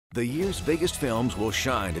The year's biggest films will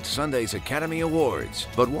shine at Sunday's Academy Awards.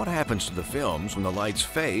 But what happens to the films when the lights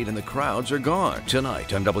fade and the crowds are gone?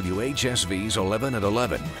 Tonight on WHSV's 11 at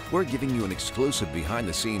 11, we're giving you an exclusive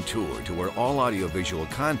behind-the-scene tour to where all audiovisual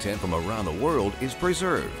content from around the world is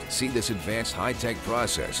preserved. See this advanced high-tech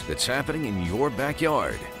process that's happening in your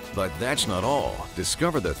backyard. But that's not all.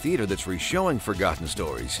 Discover the theater that's re-showing forgotten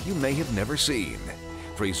stories you may have never seen.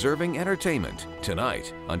 Preserving entertainment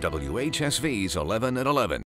tonight on WHSV's 11 at 11.